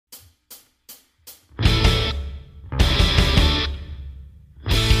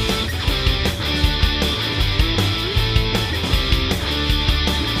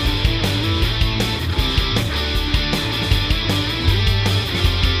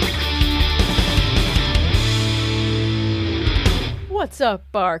What's up,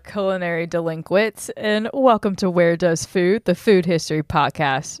 our culinary delinquents, and welcome to Where Does Food, the food history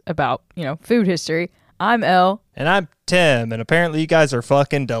podcast about, food history. I'm Elle. And I'm Tim, and apparently you guys are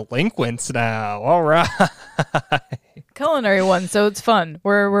fucking delinquents now. All right. Culinary one, so it's fun.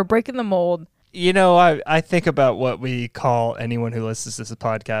 We're breaking the mold. You know, I think about what we call anyone who listens to this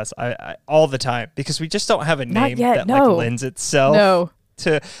podcast I all the time, because we just don't have a name that like lends itself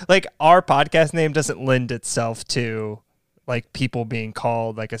to, like, our podcast name doesn't lend itself to like people being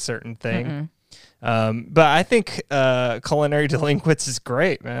called like a certain thing. But I think culinary delinquents is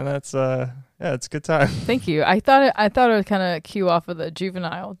great, man. That's it's a good time. Thank you. I thought it would kind of cue off of the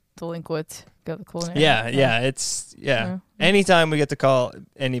juvenile delinquents. Go the culinary. Yeah. Anytime we get to call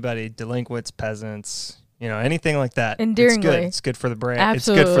anybody delinquents, peasants, anything like that, endearingly, it's good for the brand.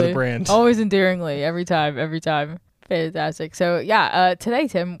 Absolutely. It's good for the brand. Always endearingly, every time. Fantastic. So yeah, today,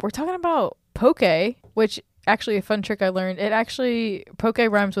 Tim, we're talking about poke, which actually a fun trick I learned. Poke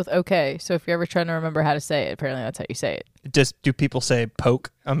rhymes with okay. So if you're ever trying to remember how to say it, apparently that's how you say it. Do people say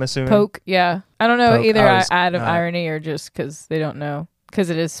poke? I'm assuming poke. Yeah, I don't know poke. Either out of irony or just because they don't know, because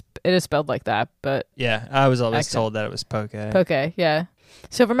it is spelled like that. But yeah, I was always told that it was poke. Poke. Yeah.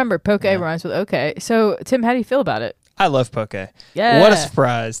 So remember, poke rhymes with okay. So Tim, how do you feel about it? I love poke. Yeah. What a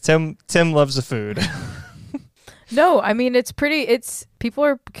surprise. Tim loves the food. No, I mean,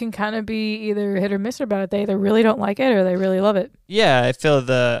 people can kind of be either hit or miss about it. They either really don't like it or they really love it. Yeah, I feel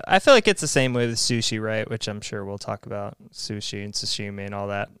like it's the same way with sushi, right? Which I'm sure we'll talk about, sushi and sashimi and all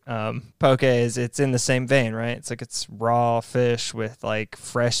that. Poke it's in the same vein, right? It's like it's raw fish with like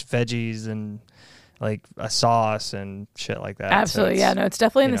fresh veggies and like a sauce and shit like that. Absolutely, so it's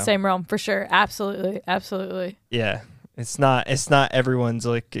definitely in the same realm for sure. Absolutely. Yeah. It's not everyone's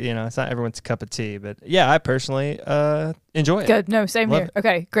it's not everyone's cup of tea, but yeah, I personally enjoy it. Good. No, same Love here. it.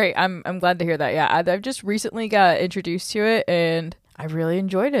 Okay, great. I'm glad to hear that. Yeah, I've just recently got introduced to it and I really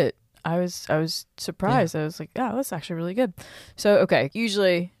enjoyed it. I was surprised. Yeah. I was like, yeah, that's actually really good. So, okay,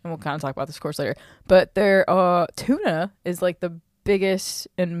 usually, and we'll kind of talk about this course later, but tuna is like the biggest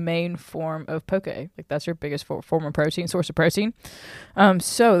and main form of poke. Like that's your biggest form of protein, source of protein.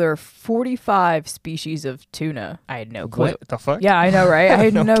 So there are 45 species of tuna. I had no clue. What the fuck? Yeah, I know, right? I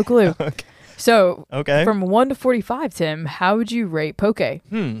had no clue. Okay. So from 1 to 45, Tim, how would you rate poke?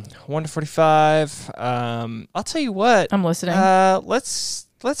 1 to 45. I'll tell you what. I'm listening.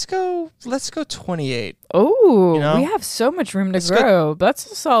 Let's go 28. Oh, we have so much room to grow.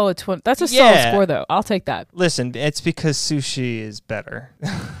 That's a solid 20. That's a solid score, though. I'll take that. Listen, it's because sushi is better.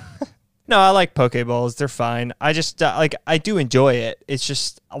 No, I like poke bowls. They're fine. I just I do enjoy it. It's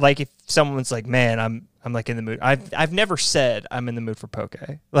just like if someone's like, man, I'm like in the mood. I've never said I'm in the mood for poke.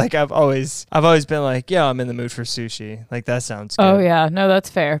 Like I've always been like, yeah, I'm in the mood for sushi. Like that sounds good. Oh yeah, no, that's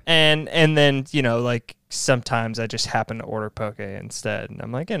fair. And then like sometimes I just happen to order poke instead, and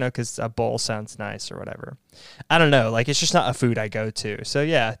I'm like, because a bowl sounds nice or whatever. I don't know, like it's just not a food I go to. So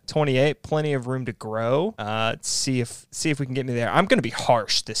yeah, 28, plenty of room to grow. See if we can get me there. I'm gonna be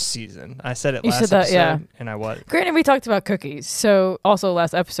harsh this season. I said it last episode, and I was. Granted, we talked about cookies. So also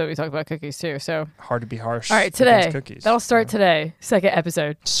last episode we talked about cookies too. So hard to be harsh. All right, today cookies. That'll start today. Second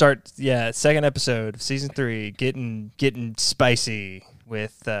episode. Second episode of season 3. Getting spicy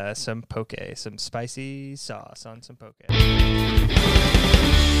with some poke, some spicy sauce on some poke.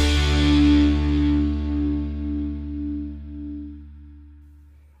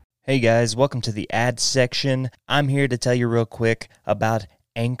 Hey guys, welcome to the ad section. I'm here to tell you real quick about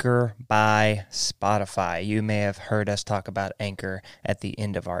Anchor by Spotify. You may have heard us talk about Anchor at the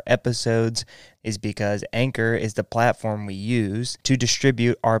end of our episodes, is because Anchor is the platform we use to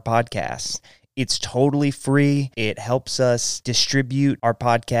distribute our podcasts. It's totally free. It helps us distribute our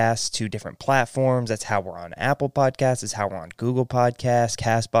podcasts to different platforms. That's how we're on Apple Podcasts. That's how we're on Google Podcasts,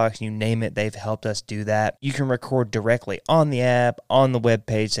 CastBox, you name it. They've helped us do that. You can record directly on the app, on the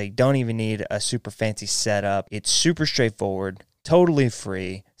webpage, so you don't even need a super fancy setup. It's super straightforward, totally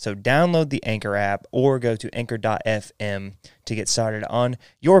free. So download the Anchor app or go to anchor.fm to get started on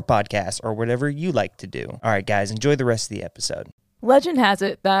your podcast or whatever you like to do. All right, guys, enjoy the rest of the episode. Legend has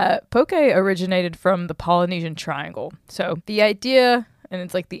it that poke originated from the Polynesian Triangle. So the idea, and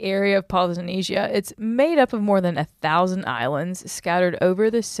it's like the area of Polynesia, it's made up of more than 1,000 islands scattered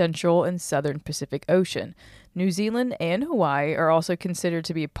over the central and southern Pacific Ocean. New Zealand and Hawaii are also considered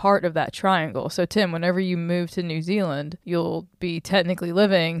to be part of that triangle. So Tim, whenever you move to New Zealand, you'll be technically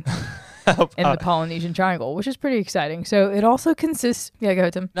living in the Polynesian Triangle, which is pretty exciting. So it also consists. Yeah, go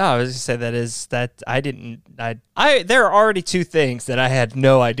ahead, Tim. No, I was going to say there are already two things that I had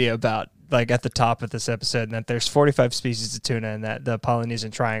no idea about like at the top of this episode, and that there's 45 species of tuna, and that the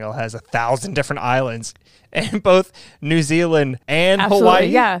Polynesian Triangle has 1,000 different islands, and both New Zealand and Hawaii.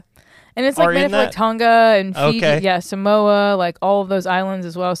 Yeah. And it's like made for like Tonga and Fiji, Samoa, like all of those islands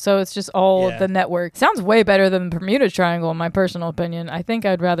as well. So it's just all of the network. Sounds way better than the Bermuda Triangle, in my personal opinion. I think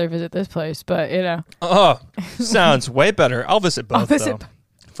I'd rather visit this place, but you know. Oh, sounds way better. I'll visit both though,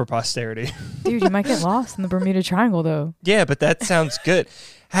 for posterity. Dude, you might get lost in the Bermuda Triangle though. Yeah, but that sounds good.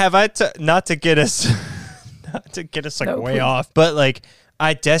 Have I not to get us like way off, but like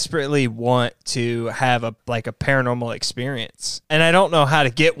I desperately want to have a paranormal experience, and I don't know how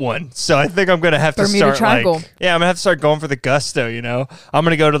to get one. So I think I'm gonna have to Bermuda start Triangle. I'm gonna have to start going for the gusto. You know, I'm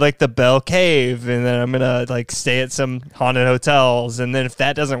gonna go to like the Bell Cave, and then I'm gonna like stay at some haunted hotels, and then if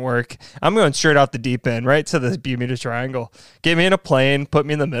that doesn't work, I'm going straight out the deep end, right to the Bermuda Triangle. Get me in a plane, put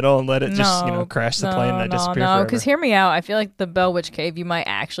me in the middle, and let it just crash the plane and I disappear forever. Because hear me out. I feel like the Bell Witch Cave, you might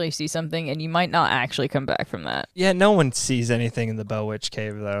actually see something, and you might not actually come back from that. Yeah, no one sees anything in the Bell Witch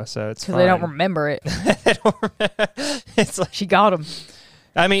Cave though, so it's fine. Because they don't remember it. It's like, she got him.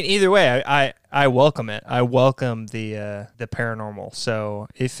 I mean, either way, I welcome it. I welcome the paranormal. So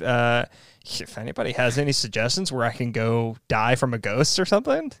if anybody has any suggestions where I can go die from a ghost or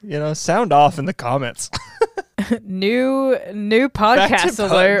something, sound off in the comments. New podcast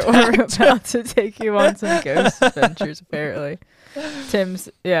alert. We're about to take you on some ghost adventures, apparently. Tim's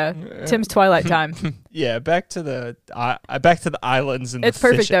Twilight time. Yeah, back to the islands and it's the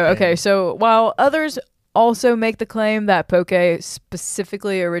perfect though. Okay, so while others also make the claim that poke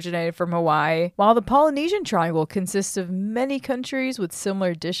specifically originated from Hawaii, while the Polynesian Triangle consists of many countries with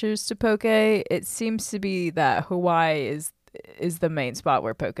similar dishes to poke, it seems to be that Hawaii is the main spot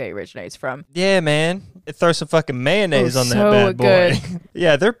where poke originates from. Yeah, man. It throws some fucking mayonnaise on that bad boy. Good.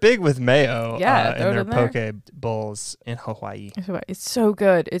 Yeah, they're big with mayo in their poke bowls in Hawaii. It's so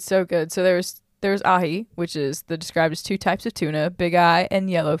good. It's so good. So there's ahi, which is described as two types of tuna, big eye and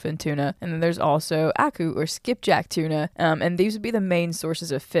yellowfin tuna. And then there's also aku or skipjack tuna. And these would be the main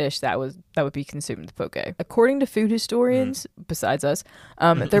sources of fish that would be consumed with poke. According to food historians, besides us,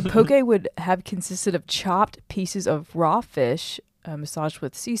 their poke would have consisted of chopped pieces of raw fish, massaged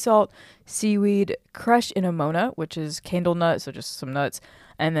with sea salt, seaweed, crushed in amona, which is candle nut, so just some nuts,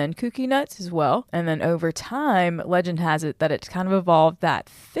 and then kuki nuts as well. And then over time, legend has it that it's kind of evolved that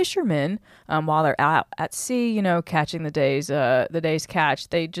fishermen, while they're out at sea, catching the day's catch,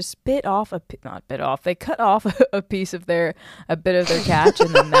 they just they cut off a bit of their catch,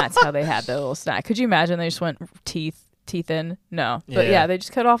 and then that's how they had their little snack. Could you imagine they just went teeth in? No. But yeah, they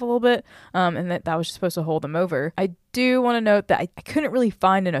just cut off a little bit, and that was just supposed to hold them over. I do want to note that I couldn't really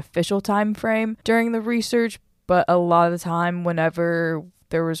find an official time frame during the research, but a lot of the time whenever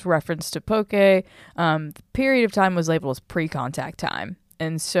there was reference to poke, the period of time was labeled as pre-contact time.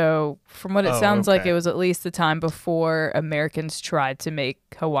 And so from what it sounds like, it was at least the time before Americans tried to make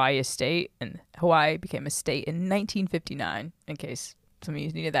Hawaii a state, and Hawaii became a state in 1959, in case some of you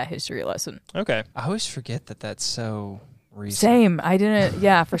needed that history lesson. Okay. I always forget that that's so recent. Same. I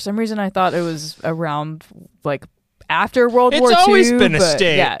didn't, for some reason I thought it was around like after World War II. It's always been a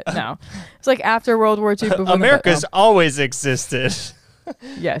state. Yeah, no. It's like after World War II. America's always existed.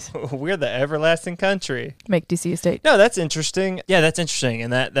 Yes. We're the everlasting country. Make DC a state. No, that's interesting. Yeah, that's interesting,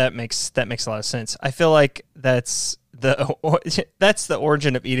 and that makes a lot of sense. I feel like that's the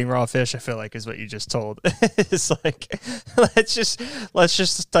origin of eating raw fish. I feel like is what you just told. It's like let's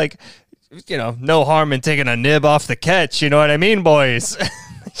just like no harm in taking a nib off the catch. You know what I mean, boys?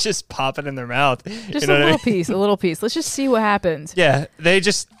 Just pop it in their mouth. Just a little piece. Let's just see what happens. Yeah, they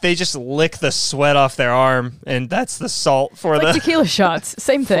just lick the sweat off their arm, and that's the salt for like tequila shots.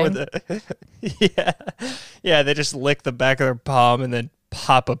 Same thing. Yeah, they just lick the back of their palm and then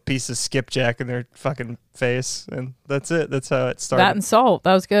pop a piece of skipjack in their fucking face, and that's it. That's how it started. That and salt.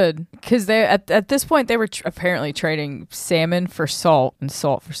 That was good because they at this point they were apparently trading salmon for salt and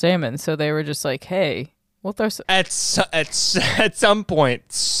salt for salmon. So they were just like, hey. We'll throw at some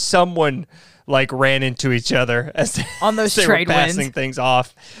point, someone like ran into each other as on those they trade were passing winds. Things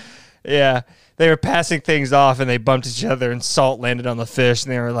off. Yeah, they were passing things off, and they bumped each other, and salt landed on the fish,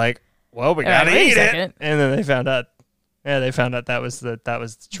 and they were like, "Well, we gotta eat it." And then they found out. Yeah, they found out that was the trick.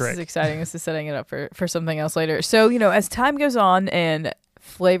 This is exciting. This is setting it up for something else later. So as time goes on and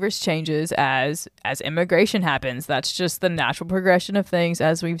flavors changes as immigration happens, that's just the natural progression of things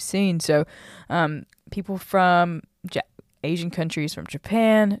as we've seen. So people from Asian countries, from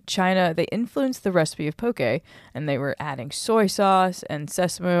Japan, China, they influenced the recipe of poke, and they were adding soy sauce and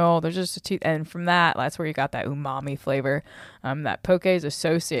sesame oil. There's just and from that's where you got that umami flavor that poke is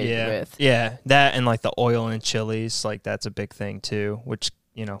associated with. Yeah, that and like the oil and chilies, like that's a big thing too, which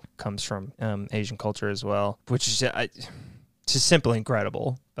comes from Asian culture as well, which is just simply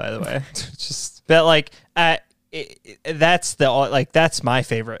incredible, by the way. Just that, like, that's my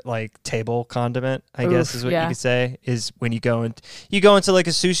favorite, like, table condiment, I guess is what you could say, is when you go into like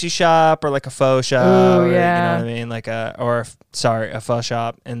a sushi shop or like a pho shop, or, you know what I mean, like a pho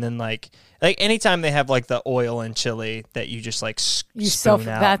shop, and then like anytime they have like the oil and chili that you just like spoon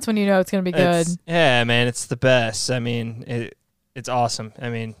out, that's when you know it's gonna be good. Yeah, man, it's the best. I mean, it's awesome. I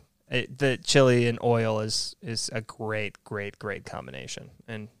mean, the chili and oil is a great combination,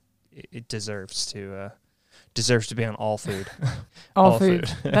 and it deserves to be on all food. all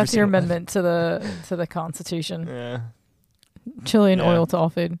food. That's your amendment to the Constitution. Yeah. Chili and oil to all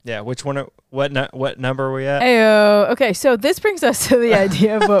food. Yeah. Which one? What number are we at? Ayo. Okay, so this brings us to the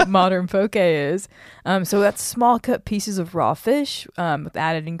idea of what modern poke is. So that's small cut pieces of raw fish with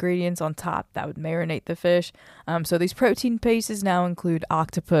added ingredients on top that would marinate the fish. So these protein pastes now include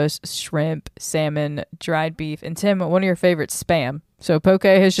octopus, shrimp, salmon, dried beef, and Tim, one of your favorites, Spam. So poke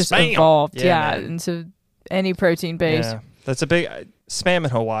has just evolved, into any protein base. Yeah, that's a big Spam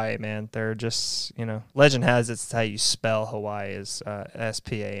in Hawaii, man. They're just, legend has it's how you spell Hawaii is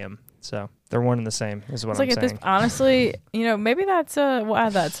SPAM. So they're one and the same is what I'm saying. Honestly, maybe that's we'll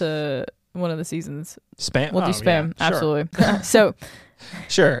add that to one of the seasons. Spam. We'll do Spam. Yeah, absolutely. So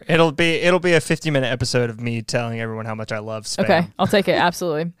sure, it'll be a 50-minute episode of me telling everyone how much I love Spam. Okay, I'll take it.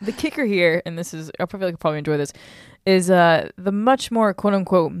 Absolutely. The kicker here, and this is, I feel like you'll probably enjoy this, is the much more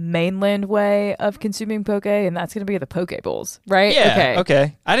quote-unquote mainland way of consuming poke, and that's going to be the poke bowls, right? Yeah,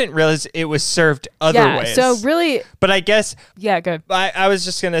 okay. I didn't realize it was served other ways. So really... But I guess... Yeah, good. I was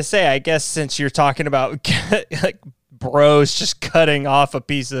just going to say, I guess since you're talking about like bros just cutting off a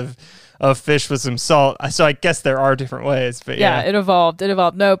piece of fish with some salt, so I guess there are different ways, but yeah. It evolved.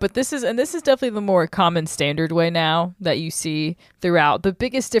 No, but this is definitely the more common standard way now that you see throughout. The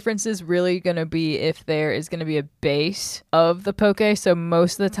biggest difference is really going to be if there is going to be a base of the poke. So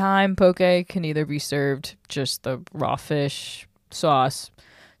most of the time, poke can either be served just the raw fish sauce,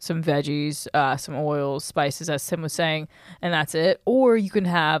 some veggies, some oils, spices, as Tim was saying, and that's it. Or you can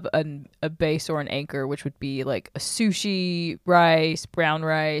have a base or an anchor, which would be like a sushi, rice, brown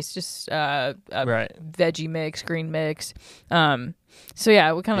rice, just veggie mix, green mix. So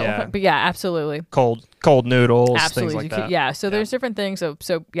yeah, but yeah, absolutely. Cold noodles, absolutely, things like that. So there's different things.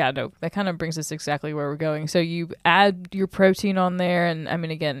 So yeah, no, that kind of brings us exactly where we're going. So you add your protein on there, and I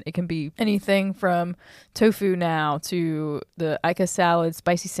mean, again, it can be anything from tofu now to the Ica salad,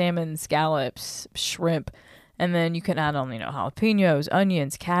 spicy salmon, scallops, shrimp. And then you can add on, jalapenos,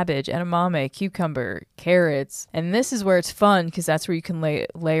 onions, cabbage, edamame, cucumber, carrots. And this is where it's fun because that's where you can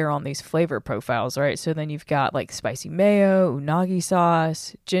layer on these flavor profiles, right? So then you've got like spicy mayo, unagi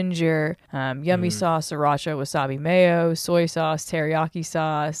sauce, ginger, yummy sauce, sriracha, wasabi mayo, soy sauce, teriyaki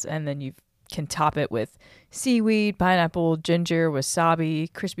sauce. And then you can top it with seaweed, pineapple, ginger,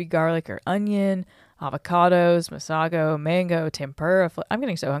 wasabi, crispy garlic or onion, avocados, masago, mango, tempura. I'm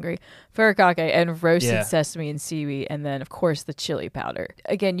getting so hungry. Furikake and roasted sesame and seaweed, and then of course the chili powder.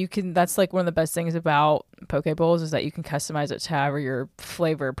 Again, that's like one of the best things about poke bowls is that you can customize it to however your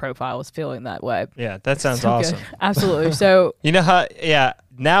flavor profile is feeling that way. Yeah, that sounds awesome. Good. Absolutely. So you know how? Yeah,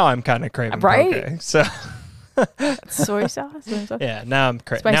 now I'm kind of craving poke. So. Soy sauce? Yeah, now I'm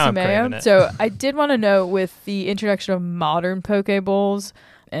spicy mayo. Craving it. So I did want to know with the introduction of modern poke bowls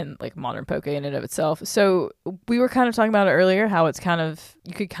and like modern poke in and of itself. So we were kind of talking about it earlier, how it's kind of,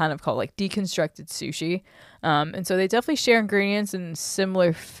 you could kind of call it like deconstructed sushi. And so they definitely share ingredients and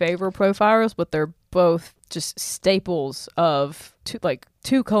similar flavor profiles, but they're both just staples of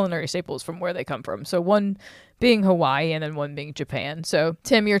two culinary staples from where they come from. So one being Hawaii and then one being Japan. So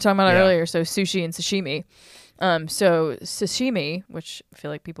Tim, you were talking about it earlier. So sushi and sashimi. So sashimi, which I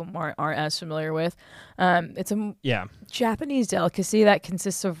feel like people aren't as familiar with, it's a Japanese delicacy that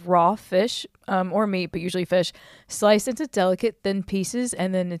consists of raw fish or meat, but usually fish, sliced into delicate thin pieces,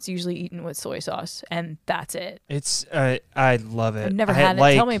 and then it's usually eaten with soy sauce, and that's it. It's I love it. I've never had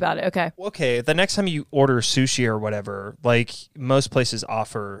it. Tell me about it. Okay, the next time you order sushi or whatever, like most places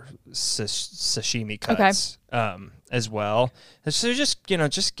offer sashimi cuts. As well. So just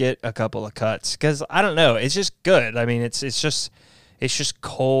get a couple of cuts because I don't know, it's just good. I mean, it's just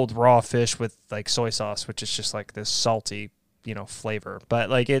cold raw fish with like soy sauce, which is just like this salty, flavor. But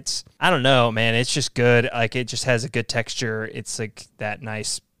like I don't know, man, it's just good. Like it just has a good texture. It's like that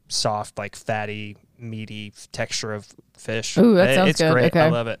nice soft, like fatty, meaty texture of fish. Ooh, that sounds it's good. Great. Okay. I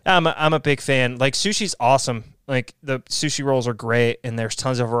love it. I'm a big fan. Like sushi's awesome. Like the sushi rolls are great and there's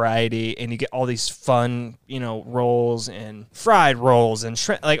tons of variety and you get all these fun, rolls and fried rolls and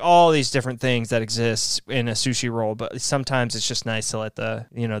shrimp, like all these different things that exist in a sushi roll. But sometimes it's just nice to let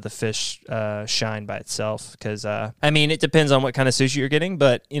the fish shine by itself because, it depends on what kind of sushi you're getting,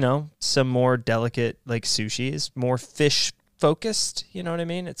 but, some more delicate like sushi is more fish focused, you know what I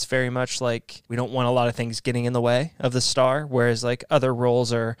mean? It's very much like we don't want a lot of things getting in the way of the star, whereas like other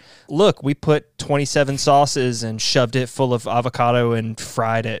rolls are, look, we put 27 sauces and shoved it full of avocado and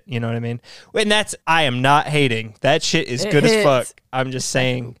fried it, you know what I mean? And I am not hating. That shit is good as fuck. I'm just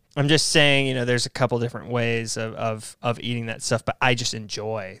saying, there's a couple different ways of eating that stuff, but I just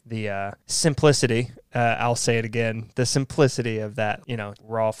enjoy the simplicity. I'll say it again, the simplicity of that,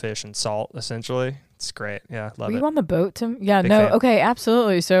 raw fish and salt, essentially. It's great. Yeah, love it. Were you on the boat, Tim? Yeah, Big no, fan. Okay,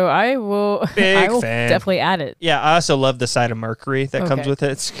 absolutely. So I will Fan. definitely add it. Yeah, I also love the side of mercury that comes Okay. with it.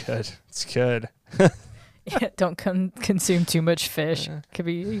 It's good. It's good. Yeah, don't consume too much fish.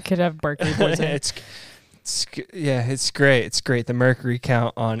 You could have mercury poisoning. It's great. It's great. The mercury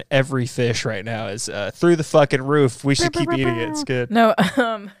count on every fish right now is through the fucking roof. We should keep eating it. It's good. No,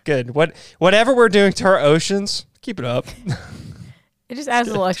 Good. Whatever we're doing to our oceans, keep it up. it just adds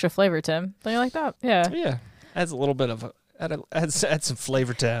a little extra flavor, Tim. Don't you like that? Yeah. Yeah, adds a little bit of adds some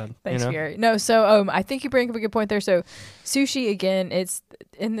flavor down. Thanks, Gary. No, so I think you bring up a good point there. So sushi, again, it's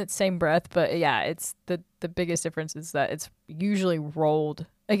in the same breath, but yeah, it's the biggest difference is that it's usually rolled,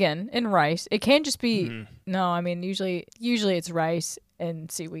 again, in rice. It can just be, usually it's rice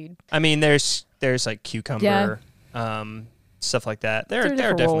and seaweed. I mean, there's like cucumber, stuff like that. There are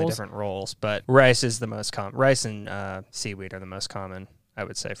definitely rolls. different rolls, but rice is the most common. Rice and seaweed are the most common, I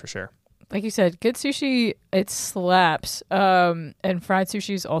would say, for sure. Like you said, good sushi, it slaps. And fried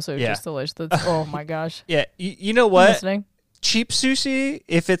sushi is also just delicious. Oh my gosh. Yeah, you know what? Listening? Cheap sushi,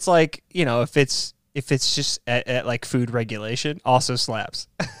 if it's like, if it's just at like food regulation, also slaps.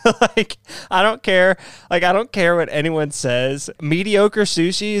 Like, I don't care. Like, I don't care what anyone says. Mediocre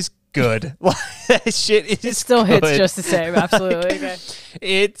sushi is good. That shit is still good. hits just the same. Absolutely. Okay.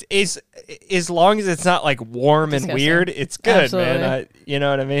 It is, as long as it's not like warm and weird, it's good, Absolutely. man. You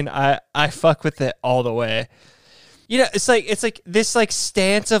know what I mean? I fuck with it all the way. It's like this like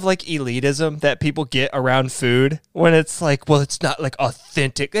stance of like elitism that people get around food when it's like, well, it's not like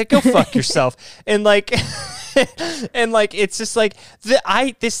authentic. Like, go fuck yourself. And like and like it's just like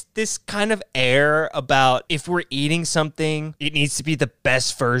this kind of air about if we're eating something, it needs to be the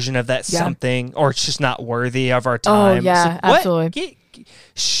best version of that something, or it's just not worthy of our time. Oh yeah, like, absolutely.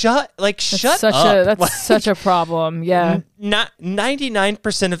 Shut up. That's such a problem. Yeah. Not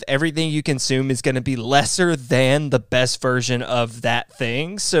 99% of everything you consume is going to be lesser than the best version of that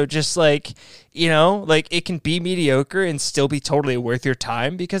thing. So just like, like it can be mediocre and still be totally worth your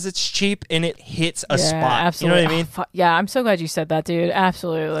time because it's cheap and it hits a spot. Absolutely. You know what I mean? Yeah, I'm so glad you said that, dude.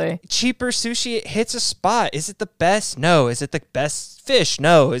 Absolutely. Cheaper sushi, it hits a spot. Is it the best? No. Is it the best fish?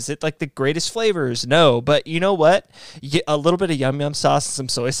 No. Is it like the greatest flavors? No. But you know what? You get a little bit of yum yum sauce and some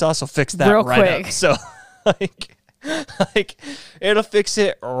soy sauce will fix that real right quick. up. So like it'll fix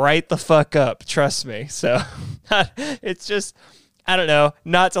it right the fuck up. Trust me. So it's just, I don't know,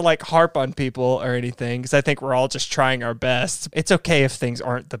 not to like harp on people or anything, because I think we're all just trying our best. It's okay if things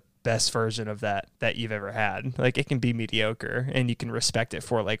aren't the best version of that you've ever had. Like, it can be mediocre and you can respect it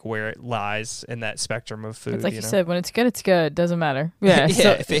for like where it lies in that spectrum of food. It's like you said, when it's good, it's good. Doesn't matter. Yeah. Yeah,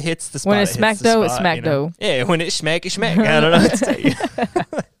 So if it hits the spot, when it's smack dough, it's smack dough. Yeah, when it's smack, it's smack. I don't know what to tell you.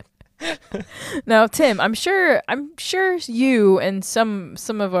 Now, Tim, I'm sure you and some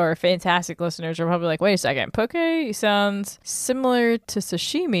of our fantastic listeners are probably like, wait a second, poke sounds similar to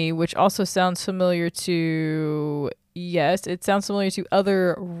sashimi, which also sounds familiar to, yes, it sounds familiar to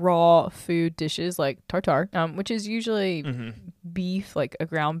other raw food dishes like tartare, which is usually beef, like a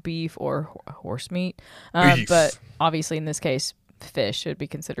ground beef or horse meat. But obviously in this case, fish should be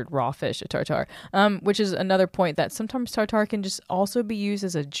considered raw fish, a tartare, which is another point that sometimes tartare can just also be used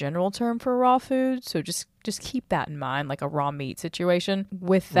as a general term for raw food. So just keep that in mind, like a raw meat situation.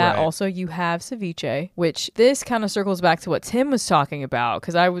 With that, also you have ceviche, which this kind of circles back to what Tim was talking about,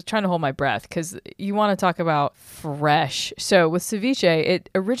 because I was trying to hold my breath, because you want to talk about fresh. So with ceviche,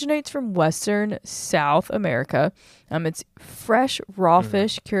 it originates from Western South America. It's fresh raw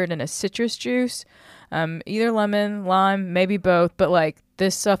fish cured in a citrus juice. Either lemon, lime, maybe both, but like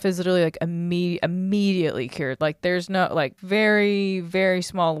this stuff is literally like immediately cured. Like there's no like very, very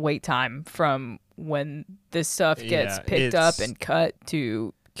small wait time from when this stuff gets picked up and cut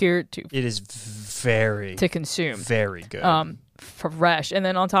to cured to it is very to consume. Very good. Fresh. And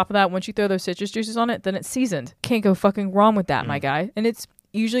then on top of that, once you throw those citrus juices on it, then it's seasoned. Can't go fucking wrong with that, my guy. And it's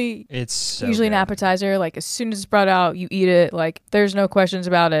usually It's so an good. appetizer. Like as soon as it's brought out, you eat it. Like there's no questions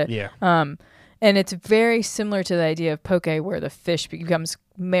about it. Yeah. And it's very similar to the idea of poke, where the fish becomes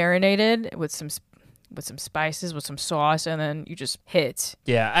marinated with some spices, with some sauce, and then you just hit.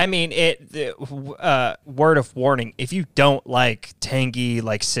 Yeah, I mean, word of warning: if you don't like tangy,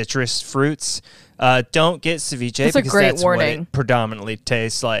 like citrus fruits, don't get ceviche That's a because great that's warning. what it predominantly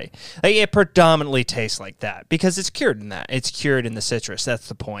tastes like. It predominantly tastes like that because it's cured in that. It's cured in the citrus. That's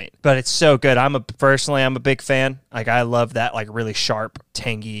the point. But it's so good. I'm a big fan. Like I love that, like really sharp,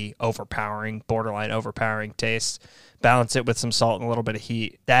 tangy, overpowering, borderline overpowering taste. Balance it with some salt and a little bit of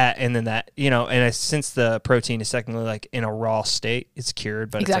heat. That and then that, and since the protein is technically like in a raw state, it's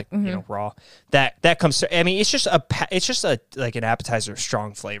cured, but it's like raw. That comes to. I mean, it's just a like an appetizer of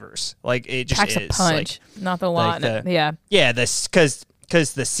strong flavors. Like it just packs is a punch, like, not a lot. yeah. This because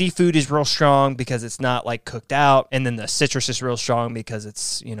the seafood is real strong because it's not like cooked out, and then the citrus is real strong because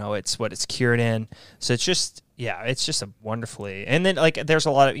it's it's what it's cured in. So it's just. Yeah, it's just a wonderfully, and then like there's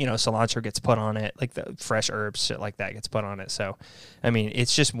a lot of cilantro gets put on it, like the fresh herbs, shit like that gets put on it. So, I mean,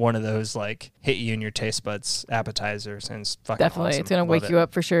 it's just one of those like hit you in your taste buds appetizers, and it's fucking definitely awesome. It's gonna wake you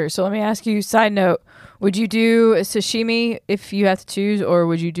up for sure. So let me ask you, side note, would you do a sashimi if you had to choose, or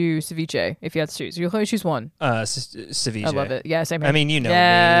would you do ceviche if you had to choose? You'll only choose one. Ceviche. I love it. Yeah, same here. I mean,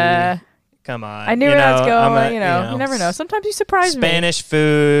 yeah. me. Come on. I knew where I was going. You never know. Sometimes you surprise me. Spanish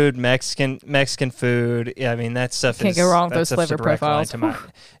food, Mexican food. Yeah, I mean, that stuff Can't go wrong with those flavor profiles.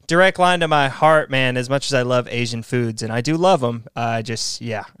 Direct line to my heart, man. As much as I love Asian foods, and I do love them, I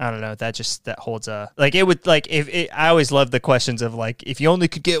don't know. That holds a like. It would like I always love the questions of like if you only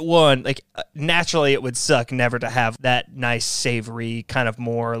could get one. Like naturally, it would suck never to have that nice savory kind of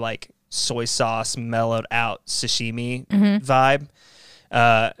more like soy sauce mellowed out sashimi vibe.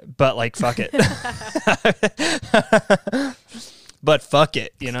 But like, fuck it. But fuck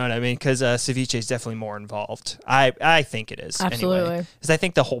it, you know what I mean? Because ceviche is definitely more involved. I think it is. Absolutely. Because I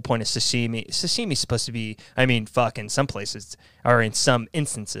think the whole point of sashimi is supposed to be, I mean, fuck, in some places, or in some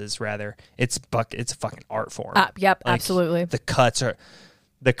instances, rather, it's a fucking art form. Yep, Like, absolutely. The cuts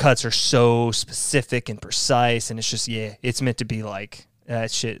are so specific and precise, and it's just, it's meant to be like,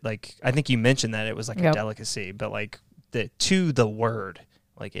 shit, like, I think you mentioned that it was like a delicacy, but like, to the word.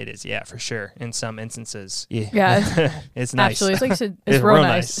 Like it is, for sure. In some instances, it's nice. Actually, it's like it's real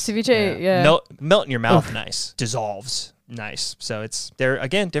nice. Ceviche, melt in your mouth, nice. Dissolves, nice. So it's there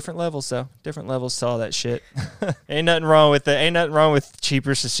again. Different levels, though. Different levels to all that shit. Ain't nothing wrong with it. Ain't nothing wrong with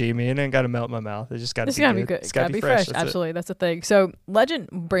cheaper sashimi. It ain't got to melt in my mouth. It just got to be good. It's got to be fresh. Absolutely, that's the thing. So Legend,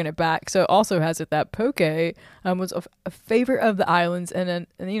 bringing it back. So also has it that poke was a favorite of the islands, and then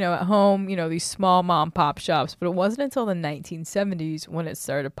at home, these small mom pop shops. But it wasn't until the 1970s when it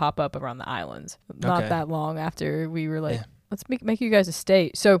started to pop up around the islands. Not that long after we were like. Let's make you guys a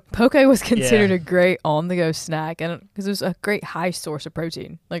state. So poke was considered a great on-the-go snack, and because it was a great high source of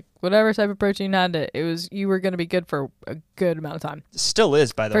protein. Like whatever type of protein had it, you were going to be good for a good amount of time. Still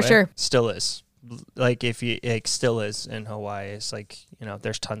is, by the way. For sure. Still is. Like if you, it still is in Hawaii. It's like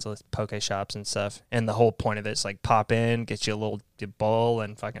there's tons of poke shops and stuff, and the whole point of it is like pop in, get you a little bowl,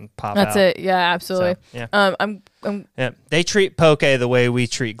 and fucking pop out. That's it. Yeah, absolutely. So, I'm they treat poke the way we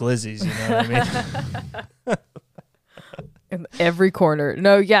treat glizzies. You know what I mean? In every corner.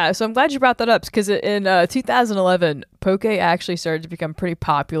 No, yeah. So I'm glad you brought that up because in 2011, poke actually started to become pretty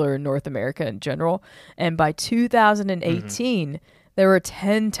popular in North America in general. And by 2018, there were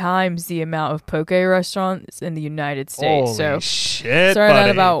 10 times the amount of poke restaurants in the United States. Holy so shit, started buddy.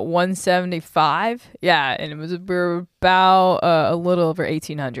 at about 175. Yeah, and we were about a little over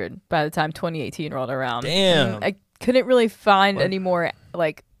 1,800 by the time 2018 rolled around. Damn. And I couldn't really find any more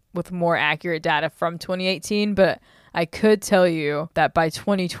like with more accurate data from 2018, but I could tell you that by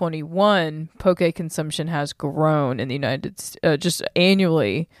 2021, poke consumption has grown in the United States just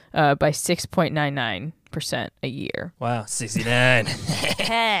annually by 6.99% a year. Wow, 69.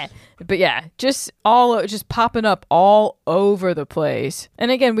 But yeah, just popping up all over the place.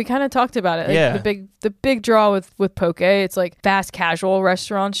 And again, we kind of talked about it. Like the big draw with poke, it's like fast casual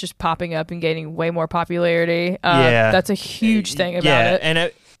restaurants just popping up and gaining way more popularity. That's a huge thing about it.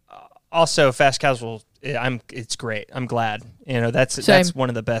 And also fast casual. It's great. I'm glad. That's one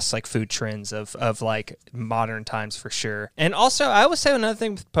of the best like food trends of like modern times for sure. And also, I would say another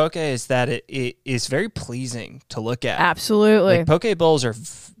thing with poke is that it is very pleasing to look at. Absolutely. Like poke bowls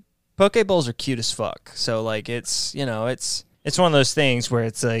are cute as fuck. So like it's one of those things where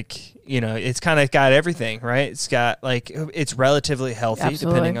it's like it's kind of got everything, right? It's got like it's relatively healthy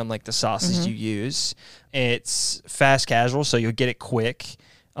depending on like the sauces you use. It's fast casual, so you'll get it quick.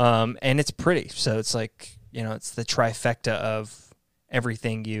 And it's pretty, so it's like it's the trifecta of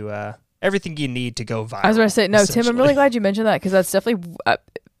everything you need to go viral. I was going to say, no, Tim, I'm essentially. really glad you mentioned that because that's definitely,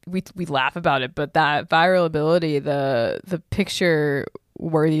 we laugh about it, but that viral ability, the picture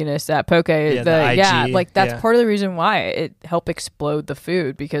worthiness that Poke, the IG, like that's part of the reason why it helped explode the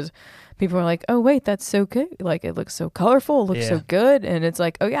food, because people are like, oh wait, that's so good, like it looks so colorful, it looks so good, and it's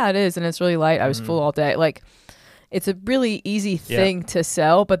like, oh yeah, it is, and it's really light. I was full all day. Like, it's a really easy thing to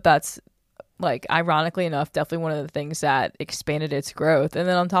sell, but that's, like, ironically enough, definitely one of the things that expanded its growth. And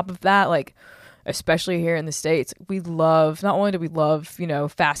then on top of that, like, especially here in the States, not only do we love,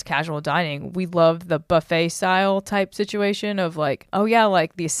 fast casual dining, we love the buffet style type situation of like, oh yeah,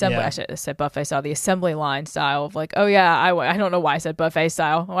 like the assembly, I should have said buffet style, the assembly line style of like, oh yeah, I don't know why I said buffet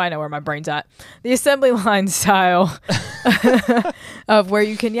style. Oh, I know where my brain's at. The assembly line style of where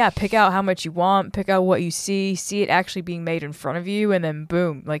you can, pick out how much you want, pick out what you see it actually being made in front of you, and then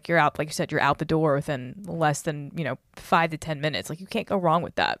boom, like you're out, like you said, you're out the door within less than, 5 to 10 minutes. Like, you can't go wrong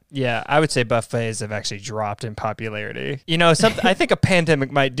with that. Yeah, I would say buffets have actually dropped in popularity. I think a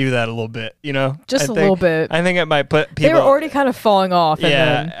pandemic might do that a little bit, Just a little bit. I think it might put people... They were already kind of falling off.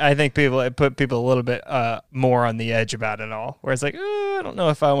 Yeah, I think it put people a little bit more on the edge about it all. Where it's like, I don't know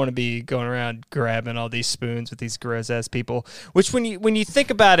if I want to be going around grabbing all these spoons with these gross-ass people. Which, when you think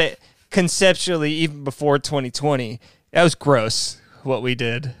about it conceptually, even before 2020, that was gross, what we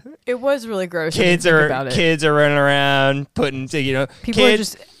did. It was really gross. Kids are running around putting, people are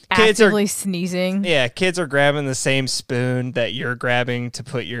just actively sneezing. Yeah, kids are grabbing the same spoon that you're grabbing to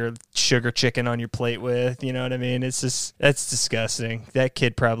put your sugar chicken on your plate with. You know what I mean? It's just, that's disgusting. That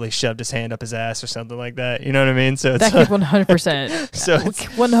kid probably shoved his hand up his ass or something like that. You know what I mean? So that kid 100%. So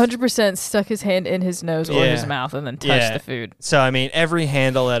 100% stuck his hand in his nose or his mouth and then touched the food. So I mean, every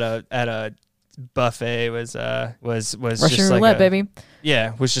handle at a buffet was Russian just like roulette, baby.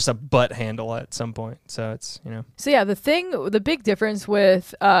 Yeah, was just a butt handle at some point. So it's, So yeah, the big difference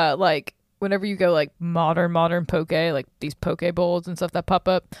with like whenever you go like modern poke, like these poke bowls and stuff that pop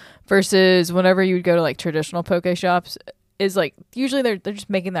up, versus whenever you would go to like traditional poke shops, is like usually they're just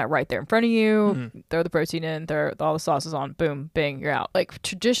making that right there in front of you, throw the protein in, throw all the sauces on, boom, bang, you're out. Like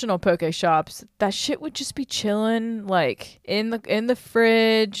traditional poke shops, that shit would just be chilling like in the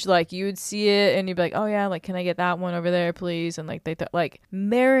fridge. Like you would see it and you'd be like, oh yeah, like can I get that one over there please? And like they like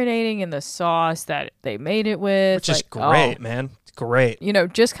marinating in the sauce that they made it with, which is great, man. Great.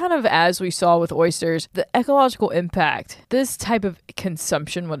 Just kind of as we saw with oysters, the ecological impact this type of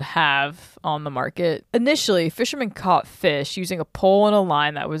consumption would have on the market. Initially, fishermen caught fish using a pole and a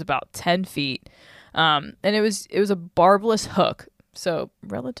line that was about 10 feet. And it was a barbless hook, so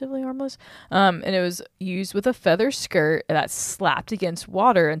relatively harmless. And it was used with a feather skirt that slapped against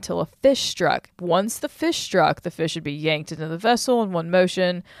water until a fish struck. Once the fish struck, the fish would be yanked into the vessel in one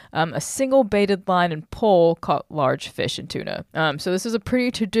motion. A single baited line and pole caught large fish and tuna. So this is a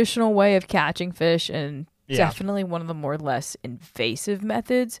pretty traditional way of catching fish, and definitely one of the less invasive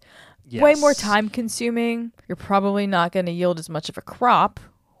methods. Yes. Way more time consuming. You're probably not going to yield as much of a crop,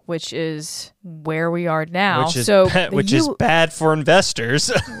 which is where we are now. Which is bad for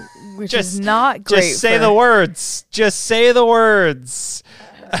investors. Which is not great. Just say the words. Just say the words.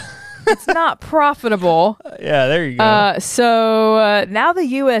 It's not profitable. Yeah, there you go. So now the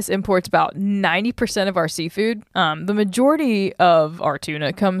U.S. imports about 90% of our seafood. The majority of our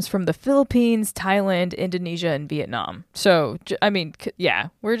tuna comes from the Philippines, Thailand, Indonesia, and Vietnam. So,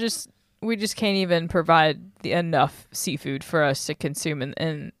 we just can't even provide enough seafood for us to consume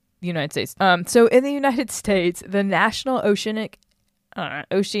in the United States. So in the United States, the National Oceanic and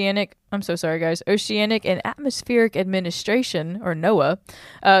Atmospheric Administration, or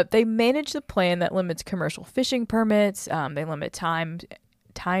NOAA, they manage the plan that limits commercial fishing permits. They limit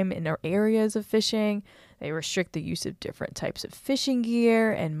time in our areas of fishing. They restrict the use of different types of fishing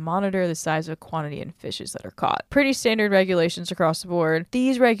gear and monitor the size of quantity and fishes that are caught. Pretty standard regulations across the board.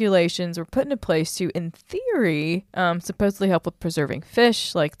 These regulations were put into place to, in theory, supposedly help with preserving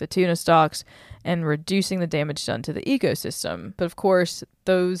fish, like the tuna stocks, and reducing the damage done to the ecosystem. But of course,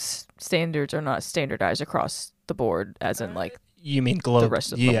 those standards are not standardized across the board, as in like you mean the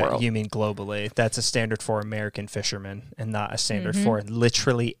rest of the world. You mean globally. That's a standard for American fishermen and not a standard for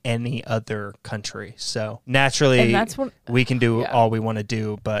literally any other country. So naturally, we can do all we want to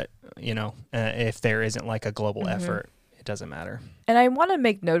do, but if there isn't like a global effort, it doesn't matter. And I want to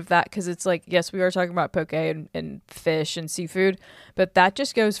make note of that because it's like, yes, we are talking about poke and fish and seafood, but that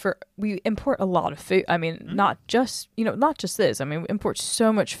just goes for, we import a lot of food. I mean, not just this. I mean, we import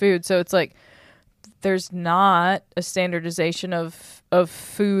so much food. So it's like, there's not a standardization of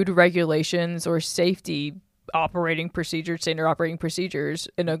food regulations or safety standard operating procedures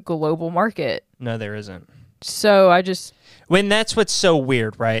in a global market. No, there isn't. So I just When that's what's so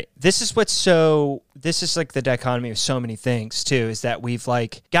weird, right? This is like the dichotomy of so many things too, is that we've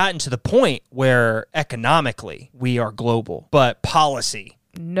like gotten to the point where economically we are global, but policy,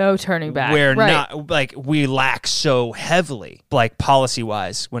 no turning back. we're Right. not, like we lack so heavily, like policy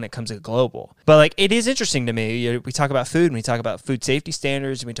wise when it comes to global. But like it is interesting to me. We talk about food and we talk about food safety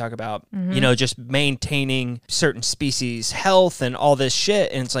standards and we talk about, just maintaining certain species health and all this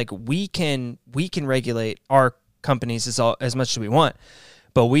shit. And it's like, we can regulate our companies as much as we want,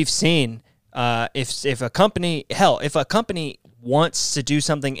 but we've seen if a company wants to do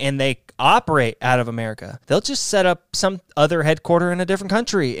something and they operate out of America, they'll just set up some other headquarter in a different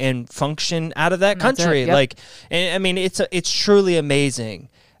country and function out of that country. Yep. Like, and I mean, it's truly amazing.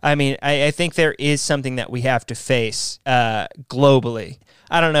 I mean, I think there is something that we have to face globally.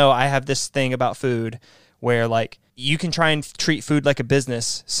 I don't know. I have this thing about food where like you can try and treat food like a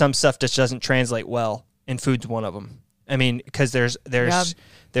business. Some stuff just doesn't translate well. And food's one of them. I mean, because there's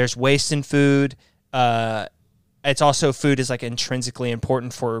waste in food. It's also, food is like intrinsically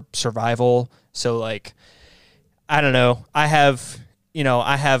important for survival. So like, I don't know. I have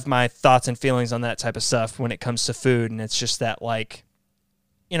my thoughts and feelings on that type of stuff when it comes to food, and it's just that like,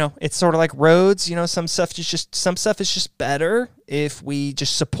 it's sort of like roads. Some stuff is just better if we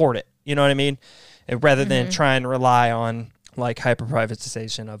just support it. You know what I mean? Rather than try and rely on like hyper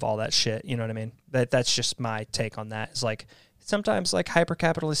privatization of all that shit. You know what I mean? That's just my take on that. Is like, sometimes like hyper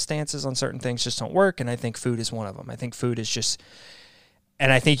capitalist stances on certain things just don't work. And I think food is one of them. I think food is just,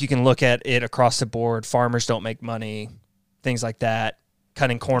 and I think you can look at it across the board. Farmers don't make money, things like that.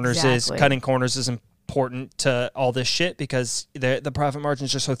 Cutting corners is important to all this shit because the profit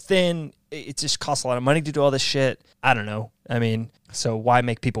margins are so thin. It just costs a lot of money to do all this shit. I don't know. I mean, so why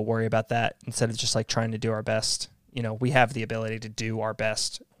make people worry about that instead of just like trying to do our best? We have the ability to do our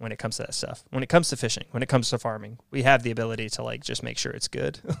best when it comes to that stuff. When it comes to fishing, when it comes to farming, we have the ability to like just make sure it's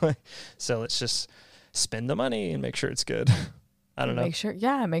good. So let's just spend the money and make sure it's good. I don't know. Make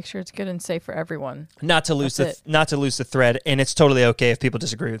sure it's good and safe for everyone. Not to lose the thread, and it's totally okay if people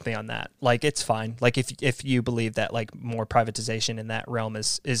disagree with me on that. Like, it's fine. Like if you believe that like more privatization in that realm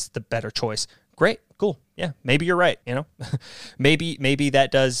is the better choice, great, cool. Yeah, maybe you're right, maybe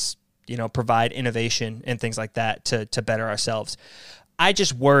that does provide innovation and things like that to better ourselves. I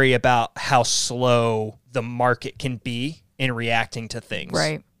just worry about how slow the market can be in reacting to things.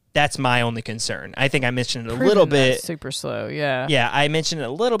 Right. That's my only concern. I think I mentioned it a little bit. Super slow, yeah. Yeah, I mentioned it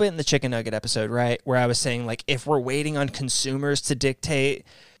a little bit in the chicken nugget episode, right? Where I was saying, like, if we're waiting on consumers to dictate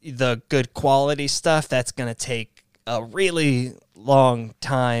the good quality stuff, that's going to take a really long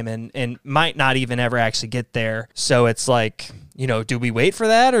time and might not even ever actually get there. So it's like, do we wait for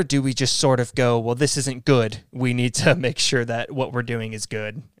that, or do we just sort of go, well, this isn't good. We need to make sure that what we're doing is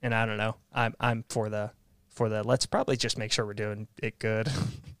good. And I don't know. I'm for the let's probably just make sure we're doing it good.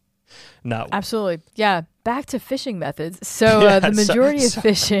 No. Absolutely. Yeah. Back to fishing methods. So the majority of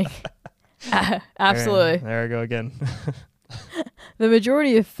fishing. Absolutely. There I go again. The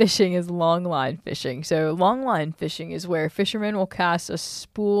majority of fishing is long line fishing. So long line fishing is where fishermen will cast a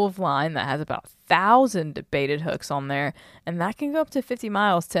spool of line that has about 1,000 baited hooks on there, and that can go up to 50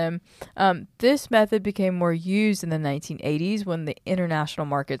 miles, Tim. This method became more used in the 1980s when the international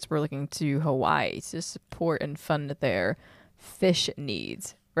markets were looking to Hawaii to support and fund their fish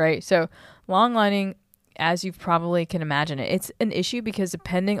needs, right? So long lining, as you probably can imagine it's an issue because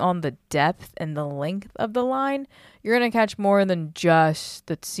depending on the depth and the length of the line, you're going to catch more than just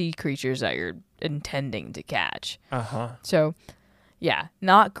the sea creatures that you're intending to catch. So, yeah,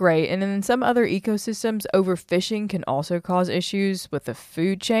 not great. And then in some other ecosystems, overfishing can also cause issues with the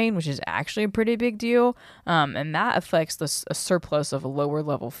food chain, which is actually a pretty big deal. And that affects a surplus of lower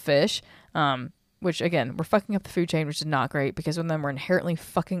level fish. Which, again, we're fucking up the food chain, which is not great because of them we're inherently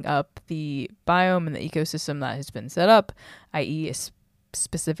fucking up the biome and the ecosystem that has been set up, i.e.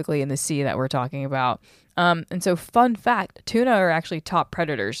 specifically in the sea that we're talking about. And so, fun fact, tuna are actually top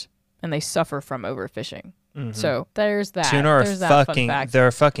predators, and they suffer from overfishing. Mm-hmm. So there's that. Tuna are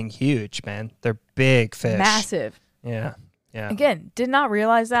they're fucking huge, man. They're big fish. Massive. Yeah. Yeah. Again, did not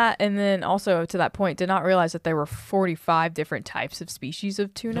realize that. And then also to that point, did not realize that there were 45 different types of species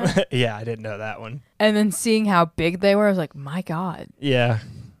of tuna. Yeah, I didn't know that one. And then seeing how big they were, I was like, my God. Yeah.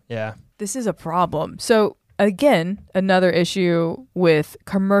 Yeah. This is a problem. So again, another issue with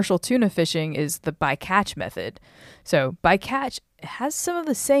commercial tuna fishing is the bycatch method. So bycatch has some of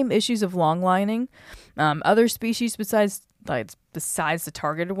the same issues of long lining. Other species besides the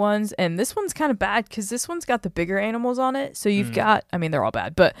targeted ones, and this one's kind of bad because this one's got the bigger animals on it. So you've got, I mean, they're all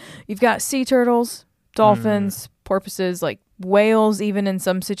bad, but you've got sea turtles, dolphins, porpoises, like Whales, even in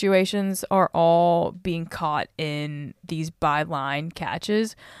some situations, are all being caught in these byline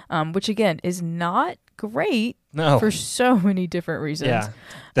catches, which again is not great for so many different reasons.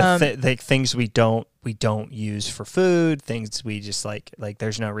 Yeah, things we don't use for food, things we just like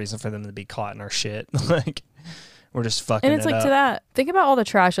there's no reason for them to be caught in our shit. Like we're just fucking. And it's like up. to that. Think about all the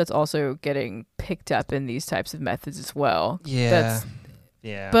trash that's also getting picked up in these types of methods as well. Yeah.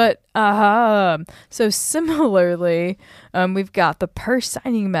 But so similarly, we've got the purse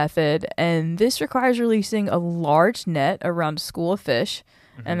seining method, and this requires releasing a large net around a school of fish.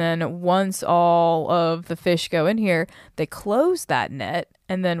 And then once all of the fish go in here, they close that net,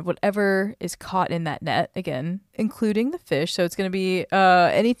 and then whatever is caught in that net, again, including the fish. So it's going to be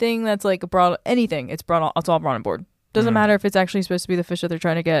anything that's like it's all brought on board. Doesn't matter if it's actually supposed to be the fish that they're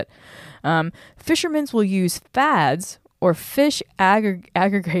trying to get. Fishermen will use fads or fish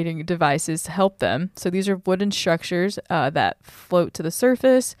aggregating devices to help them. So these are wooden structures that float to the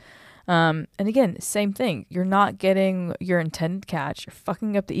surface. And again, same thing. You're not getting your intended catch. You're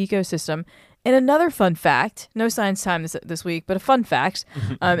fucking up the ecosystem. And another fun fact, no science time this week, but a fun fact.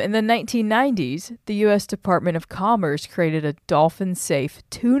 In the 1990s, the U.S. Department of Commerce created a dolphin-safe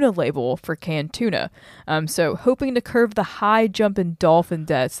tuna label for canned tuna. So hoping to curb the high jump in dolphin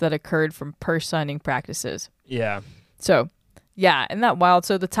deaths that occurred from purse seining practices. Yeah. So, yeah, isn't that wild?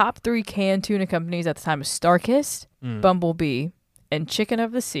 So the top 3 canned tuna companies at the time was Starkist, Bumblebee, and Chicken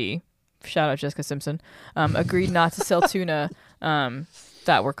of the Sea. Shout out Jessica Simpson. Agreed not to sell tuna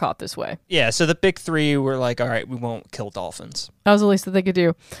that were caught this way. Yeah, so the big 3 were like, all right, we won't kill dolphins. That was the least that they could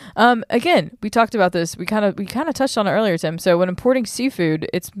do. Again, we talked about this. We kind of touched on it earlier, Tim. So when importing seafood,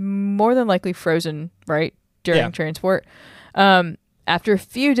 it's more than likely frozen, right, during transport. After a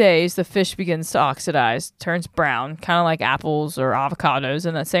few days, the fish begins to oxidize, turns brown, kind of like apples or avocados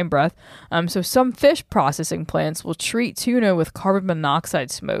in that same breath. So some fish processing plants will treat tuna with carbon monoxide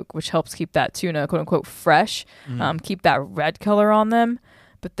smoke, which helps keep that tuna, quote unquote, fresh, keep that red color on them.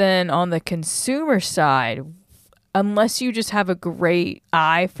 But then on the consumer side, unless you just have a great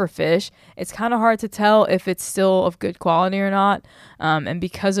eye for fish, it's kind of hard to tell if it's still of good quality or not. And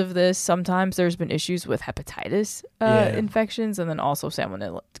because of this, sometimes there's been issues with hepatitis infections and then also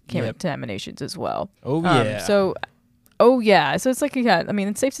salmonella contaminations as well. So it's like, I mean,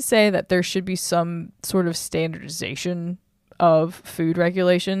 it's safe to say that there should be some sort of standardization of food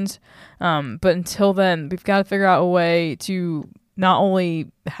regulations. But until then, we've got to figure out a way to not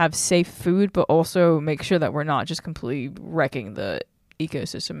only have safe food, but also make sure that we're not just completely wrecking the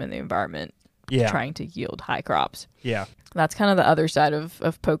ecosystem and the environment trying to yield high crops. Yeah. That's kind of the other side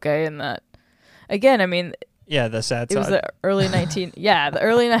of poke, and that, again, I mean, the sad side. It was the early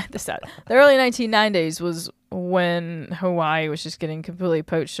 1990s was when Hawaii was just getting completely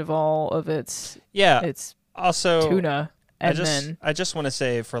poached of all of its also tuna. And I just want to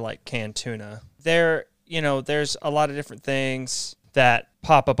say for like canned tuna, there's a lot of different things that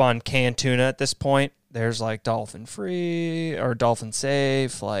pop up on canned tuna at this point. There's like dolphin free or dolphin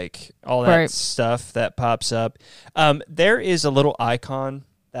safe, like all that stuff that pops up. There is a little icon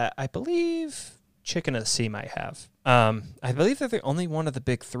that I believe Chicken of the Sea might have. I believe they're the only one of the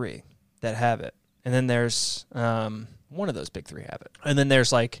big 3 that have it. And then there's one of those big 3 have it. And then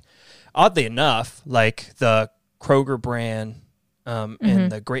there's like, oddly enough, like the Kroger brand,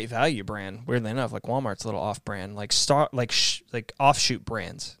 and the Great Value brand, weirdly enough, like Walmart's a little off-brand, like offshoot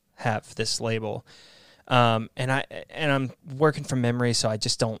brands have this label. And I'm working from memory, so I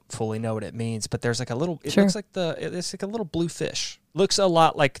just don't fully know what it means. But there's like a little, it's like a little blue fish. Looks a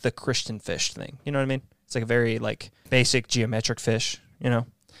lot like the Christian fish thing. You know what I mean? It's like a very like basic geometric fish. You know?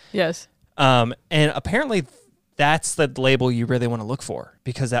 Yes. And apparently that's the label you really want to look for,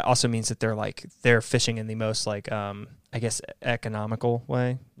 because that also means that they're fishing in the most like I guess economical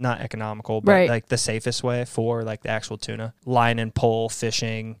way, not economical, but like the safest way for like the actual tuna. Line and pole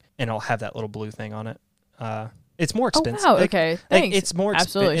fishing, and it'll have that little blue thing on it. It's more expensive. Oh, wow, okay. Thanks. It's more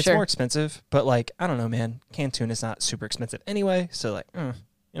Absolutely, it's more expensive, but like I don't know, man. Canned tuna's not super expensive anyway, so like I don't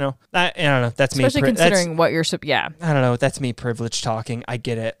know. That's me. Especially considering what you're I don't know. That's me privileged talking. I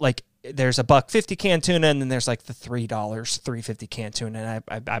get it. Like there's a $1.50 canned tuna, and then there's like the $3.50 canned tuna,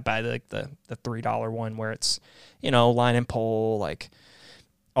 and I buy like the $3 one where it's line and pole, like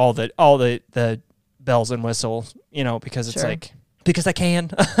all the bells and whistles, because it's like because I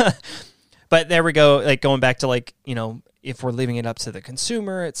can. But there we go. Like going back to like if we're leaving it up to the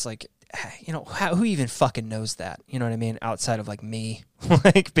consumer, it's like who even fucking knows that? You know what I mean? Outside of like me,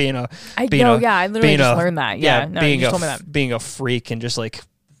 like I literally just learned that. Yeah, no, you just told me that. Being a freak and just like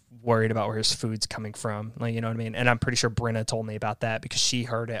worried about where his food's coming from, like, you know what I mean? And I'm pretty sure Brenna told me about that because she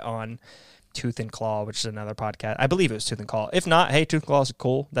heard it on Tooth and Claw, which is another podcast. I believe it was Tooth and Claw. If not, hey, Tooth and Claw is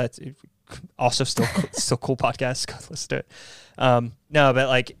cool. That's also still cool podcast. Go listen to it. No, but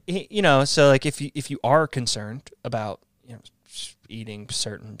like, you know, so like if you are concerned about, you know, eating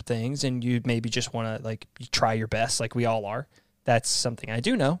certain things and you maybe just want to like you try your best, like we all are, that's something I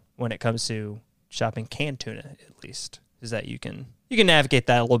do know when it comes to shopping canned tuna, at least, is that you can navigate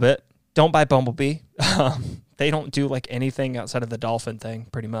that a little bit. Don't buy Bumblebee. They don't do like anything outside of the dolphin thing,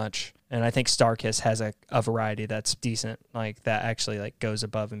 pretty much. And I think Starkist has a variety that's decent, like that actually like goes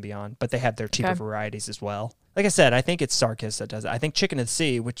above and beyond. But they have their cheaper varieties as well. Like I said, I think it's Starkist that does it. I think Chicken of the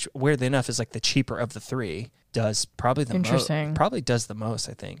Sea, which weirdly enough is like the cheaper of the three, does probably the most. Probably does the most,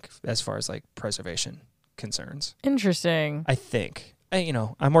 I think, as far as like preservation concerns. Interesting. I think.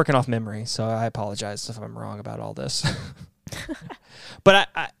 I'm working off memory, so I apologize if I'm wrong about all this. But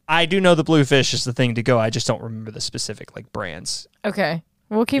I do know the Bluefish is the thing to go. I just don't remember the specific like brands. Okay.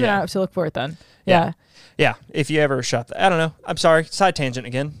 We'll keep an eye out to look for it then. Yeah. If you ever shop that. I don't know. I'm sorry. Side tangent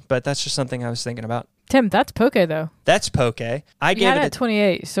again, but that's just something I was thinking about. Tim, that's Poke though. That's Poke. I gave it at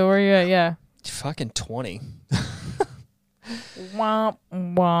 28. So where are you at? Yeah. Fucking 20. Womp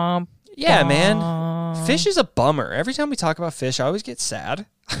womp. Yeah, man. Fish is a bummer. Every time we talk about fish, I always get sad.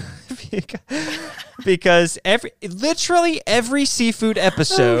 Because literally every seafood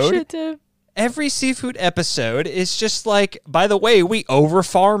episode, every seafood episode is just like, by the way, we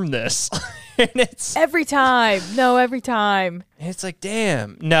overfarm this. And it's every time. No, every time. It's like,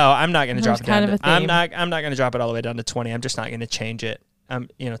 damn. No, I'm not going to drop it down. I'm not going to drop it all the way down to 20. I'm just not going to change it.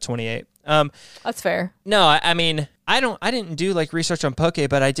 28. That's fair. No, I mean, I didn't do like research on Poke,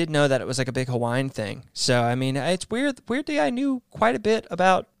 but I did know that it was like a big Hawaiian thing. So, I mean, it's weirdly I knew quite a bit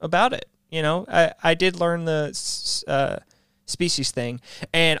about it. You know, I did learn the species thing,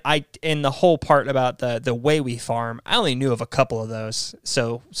 and the whole part about the way we farm, I only knew of a couple of those.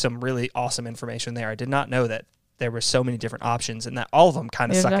 So some really awesome information there. I did not know that there were so many different options, and that all of them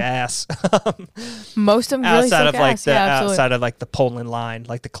kind of suck ass. Most of them really suck ass. Outside of like the Poland line,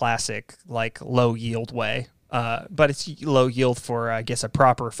 like the classic like low yield way. But it's low yield for I guess a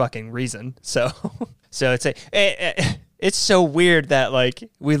proper fucking reason. So it's so weird that like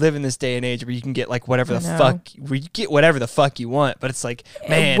we live in this day and age where you can get like where you get whatever the fuck you want, but it's like,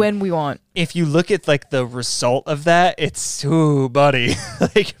 man, when we want. If you look at like the result of that, it's buddy,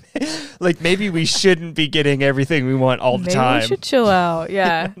 like maybe we shouldn't be getting everything we want all the time. Maybe we should chill out.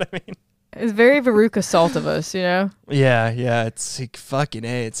 Yeah. You know what I mean? It's very Veruca Salt of us, you know? Yeah. It's like fucking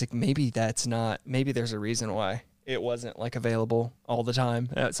A. It's like maybe there's a reason why it wasn't like available all the time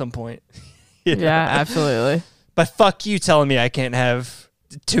at some point. Yeah, absolutely. But fuck you telling me I can't have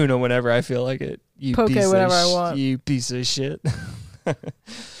tuna whenever I feel like it. You Poke whenever I want. You piece of shit.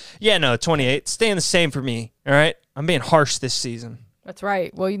 Yeah, no, 28. Staying the same for me, all right? I'm being harsh this season. That's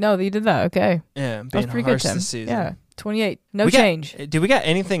right. Well, you did that. Okay. Yeah, I'm being harsh this season. Yeah, 28. No change. Do we got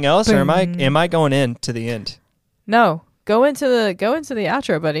anything else, or am I going in to the end? No. Go into the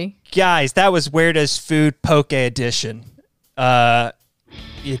outro, buddy. Guys, that was Where Does Food Poke edition. Boom.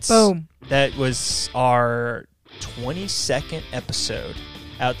 That was our 22nd episode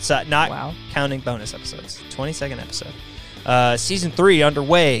outside, not counting bonus episodes. 22nd episode. Season 3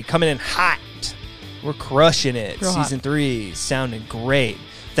 underway, coming in hot. We're crushing it. Season 3 sounding great.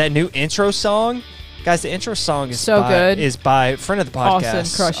 That new intro song, guys. The intro song is good. Is by friend of the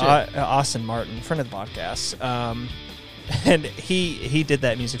podcast, Austin Martin, friend of the podcast. And he did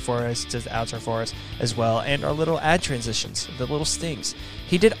that music for us, does the outro for us as well, and our little ad transitions, the little stings.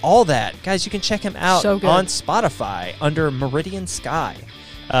 He did all that. Guys, you can check him out on Spotify under Meridian Sky.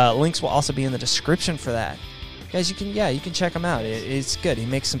 Links will also be in the description for that. Guys, you can check him out. It's good. He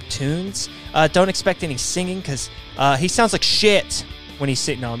makes some tunes. Don't expect any singing because he sounds like shit when he's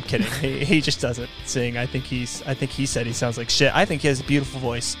singing. No, I'm kidding. he just doesn't sing. I think he said he sounds like shit. I think he has a beautiful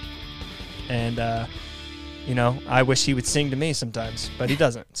voice. And I wish he would sing to me sometimes, but he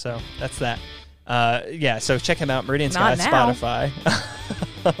doesn't. So that's that. So check him out, Meridian Sky, Spotify.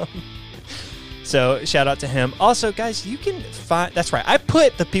 So shout out to him. Also, guys, you can find. That's right. I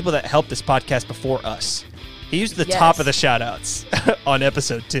put the people that helped this podcast before us. He used the top of the shout outs on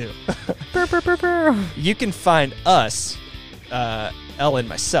episode 2. You can find us, Elle and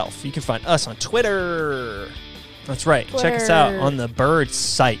myself. You can find us on Twitter. That's right. Check us out on the Bird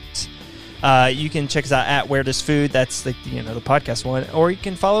site. You can check us out at Where Does Food. That's the podcast one. Or you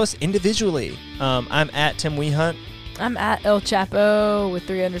can follow us individually. I'm at Tim Wehunt. I'm at El Chapo with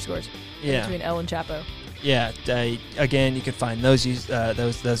 3 underscores. Yeah. Between L and Chapo. Yeah. Again, you can find those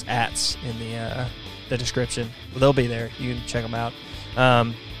ats in the description. They'll be there. You can check them out.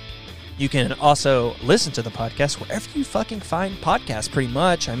 You can also listen to the podcast wherever you fucking find podcasts, pretty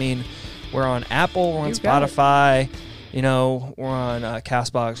much. I mean, We're on Apple. We're on You got it. Spotify. You know, we're on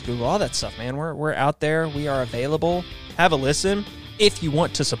Castbox, Google, all that stuff, man. We're out there. We are available. Have a listen. If you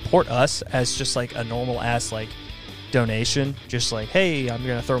want to support us as just like a normal ass like donation, just like, hey, I'm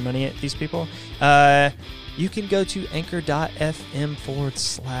going to throw money at these people, you can go to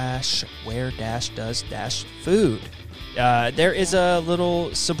anchor.fm/where-does-food. There is a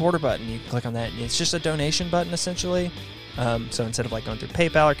little supporter button. You can click on that, and it's just a donation button, essentially. So instead of like going through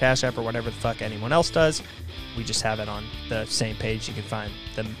PayPal or Cash App or whatever the fuck anyone else does, we just have it on the same page you can find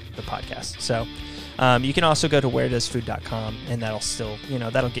the podcast. So you can also go to wheredoesfood.com, and that'll still, you know,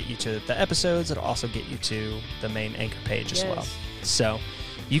 that'll get you to the episodes. It'll also get you to the main Anchor page as well. So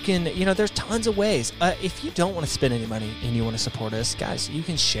you can, you know, there's tons of ways. If you don't want to spend any money and you want to support us, guys, you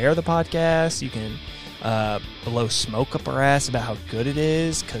can share the podcast. You can blow smoke up our ass about how good it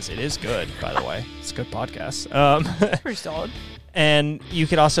is, because it is good, by the way. It's a good podcast. Pretty solid. And you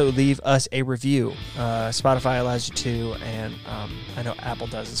could also leave us a review. Spotify allows you to, and I know Apple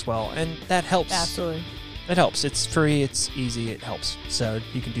does as well. And that helps. Absolutely. It helps. It's free. It's easy. It helps. So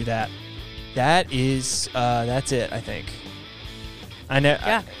you can do that. That is, that's it, I think. I know.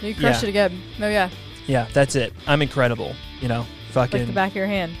 Yeah, you crushed it again. No, yeah. Yeah, that's it. I'm incredible. You know, fucking. Like the back of your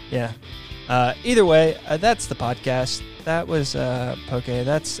hand. Yeah. Either way, that's the podcast. That was Poke.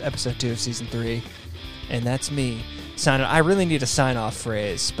 That's episode 2 of season 3. And that's me. I really need a sign-off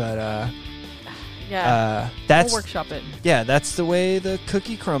phrase, but that's we'll workshop it. Yeah, that's the way the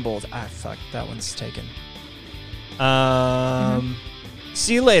cookie crumbled. Fuck, that one's taken.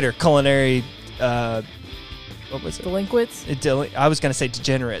 See you later, culinary. What was it? Delinquents. I was gonna say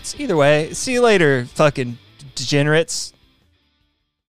degenerates. Either way, see you later, fucking degenerates.